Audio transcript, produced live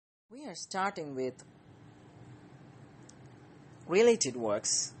We are starting with related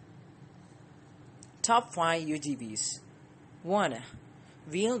works. Top 5 UGVs. 1.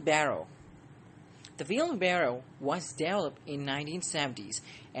 Wheelbarrow. The wheelbarrow was developed in 1970s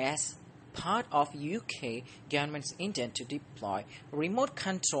as part of UK government's intent to deploy remote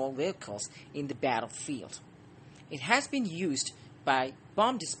control vehicles in the battlefield. It has been used by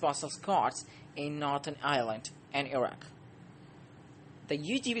bomb disposal squads in Northern Ireland and Iraq. The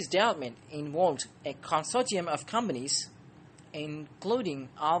U.G.V's development involved a consortium of companies, including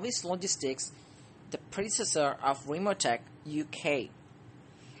Alvis Logistics, the predecessor of Remotech UK.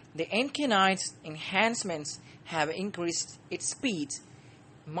 The NK9's enhancements have increased its speed,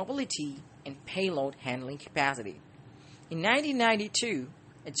 mobility, and payload handling capacity. In 1992,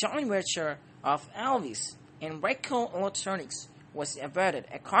 a joint venture of Alvis and Rayco Electronics was awarded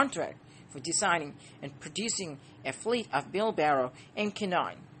a contract for designing and producing a fleet of wheelbarrow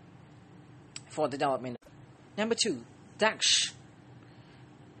NK9 for the development. Number 2, Daksh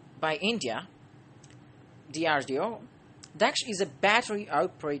by India, DRDO. Daksh is a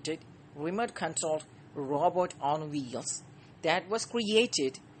battery-operated, remote-controlled robot on wheels that was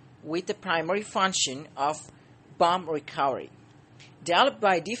created with the primary function of bomb recovery. Developed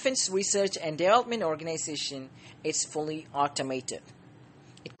by Defense Research and Development Organization, it's fully automated.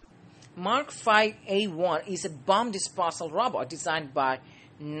 Mark 5A1 is a bomb disposal robot designed by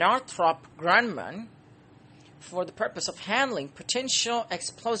Northrop Grumman for the purpose of handling potential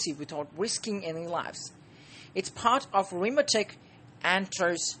explosives without risking any lives. It's part of Remotech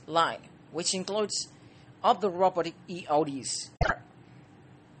Antares line, which includes of the robotic EODs.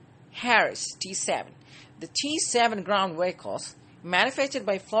 Harris T7. The T7 ground vehicles, manufactured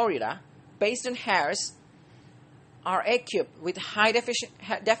by Florida, based on Harris, are equipped with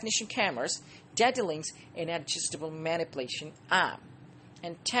high-definition cameras, data links, and adjustable manipulation arm,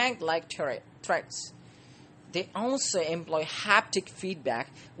 and tank-like turrets. They also employ haptic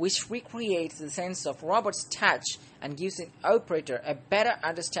feedback, which recreates the sense of robot's touch and gives an operator a better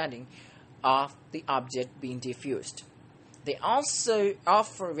understanding of the object being diffused. They also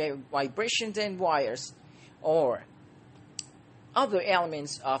offer vibrations and wires or other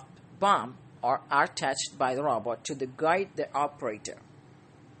elements of bomb or are attached by the robot to guide the operator.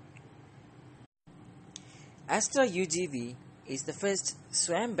 Astra U.G.V is the first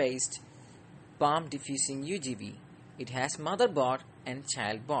SWAM-based bomb diffusing U.G.V. It has motherboard and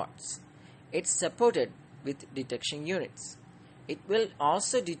child boards. It's supported with detection units. It will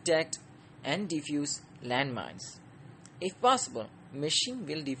also detect and defuse landmines. If possible, machine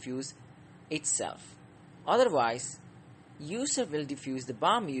will defuse itself. Otherwise, user will defuse the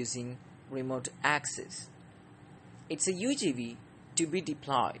bomb using remote access. It's a U.G.V to be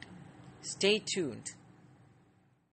deployed. Stay tuned.